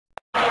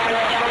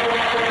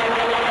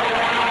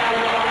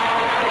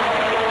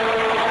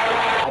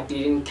I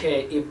didn't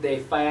care if they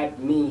fired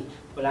me.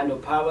 Orlando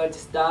Pirates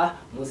star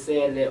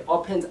Musele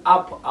opens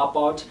up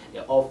about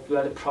the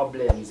off-field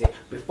problems.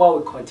 Before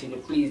we continue,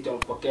 please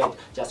don't forget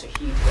just to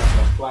hit the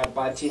subscribe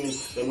button.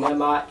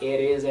 Remember, it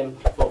is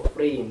for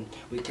free.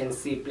 We can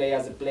see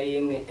players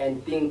playing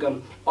and think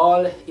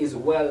all is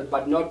well,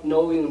 but not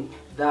knowing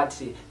that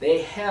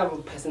they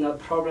have personal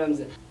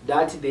problems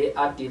that they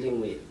are dealing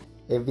with.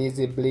 A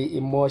visibly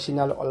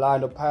emotional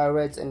Orlando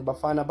Pirates and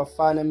Bafana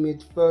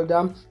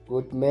midfielder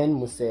Goodman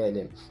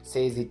Musele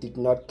says he did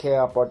not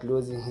care about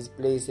losing his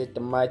place at the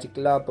mighty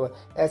club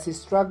as he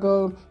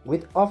struggled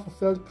with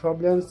off-field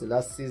problems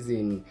last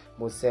season.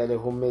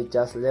 Musele, who made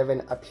just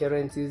 11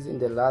 appearances in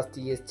the last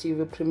year's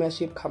TV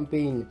Premiership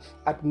campaign,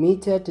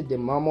 admitted the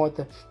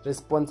mammoth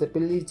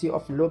responsibility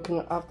of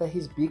looking after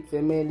his big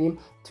family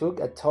took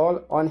a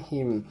toll on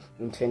him.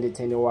 In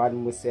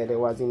 2021, Musele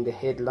was in the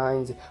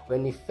headlines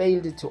when he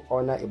failed to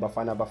honor a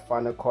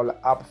Bafana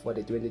call-up for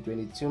the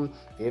 2022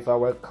 FIFA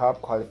World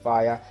Cup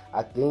qualifier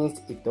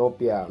against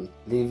Ethiopia,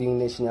 leaving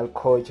national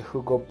coach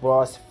Hugo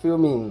Bross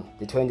fuming.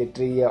 The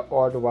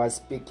 23-year-old was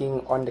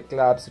speaking on the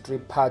club's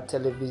three-part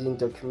television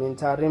documentary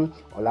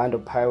Orlando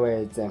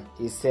Pirates.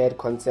 He said,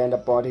 concerned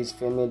about his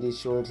family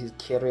should his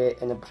career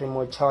and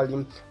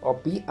prematurely or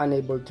be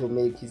unable to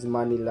make his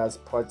money last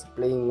sports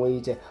playing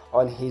weight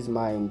on his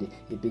mind.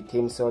 He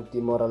became so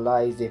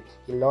demoralized,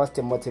 he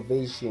lost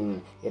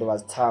motivation. It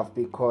was tough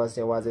because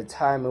there was a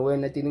time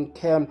when I didn't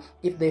care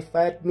if they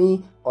fired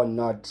me or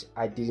not.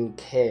 I didn't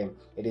care.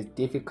 It is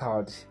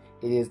difficult.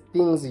 It is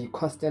things you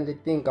constantly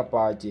think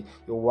about. You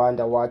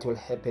wonder what will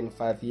happen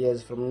 5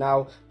 years from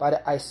now,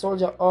 but I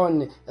soldier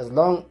on as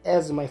long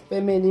as my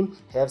family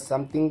have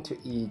something to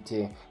eat.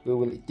 We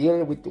will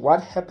deal with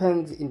what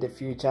happens in the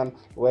future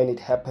when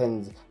it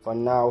happens. For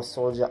now,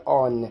 soldier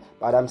on,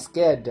 but I'm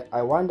scared.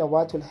 I wonder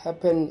what will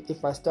happen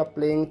if I stop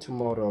playing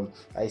tomorrow.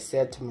 I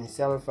said to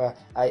myself,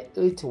 I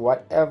eat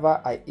whatever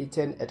I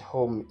eaten at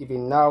home.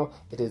 Even now,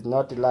 it is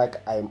not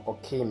like I'm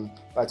okay,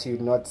 but you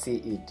not see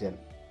it.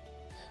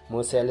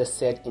 Musele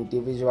said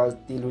individuals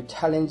deal with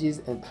challenges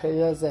and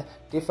pressures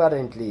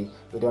differently.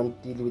 We don't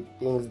deal with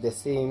things the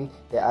same.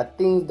 There are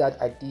things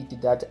that I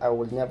did that I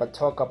will never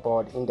talk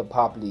about in the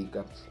public,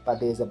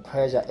 but there is a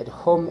pressure at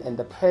home and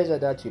the pressure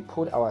that we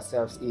put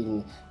ourselves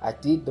in. I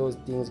did those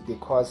things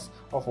because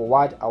of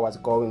what I was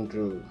going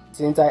through.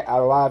 Since I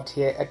arrived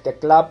here at the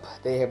club,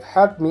 they have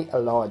helped me a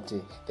lot.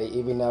 They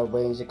even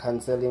arranged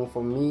counseling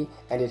for me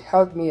and it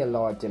helped me a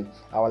lot.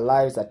 Our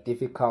lives are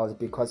difficult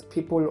because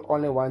people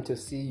only want to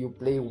see you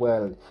play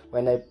well.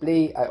 When I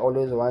play, I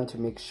always want to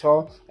make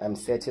sure I'm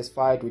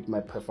satisfied with my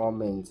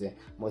performance.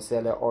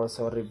 Musele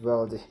also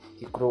revealed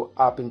he grew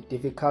up in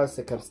difficult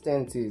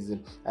circumstances.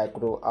 I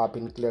grew up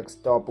in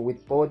Klerksdorp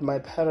with both my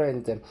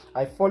parents.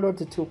 I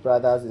followed 2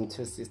 brothers and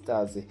 2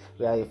 sisters.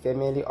 We are a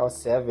family of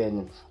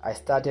 7. I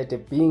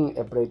started being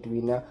a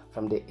breadwinner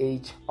from the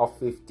age of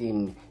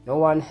 15. No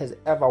one has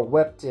ever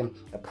worked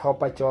a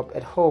proper job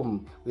at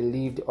home. We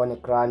lived on a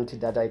grant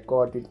that I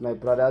got with my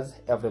brothers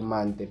every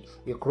month.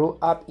 We grew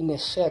up in a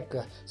shack,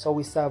 so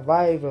we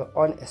survive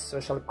on a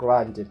social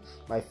grant.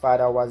 My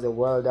father was a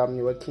welder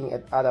working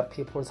at other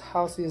people's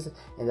houses,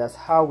 and that's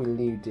how we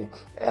lived.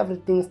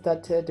 Everything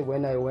started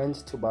when I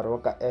went to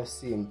Baroka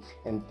FC,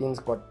 and things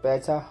got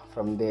better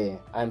from there.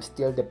 I'm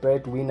still the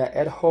breadwinner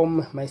at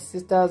home. My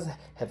sisters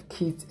have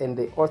kids and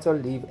they also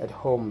live at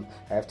home.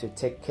 I have to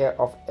take care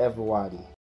of everyone.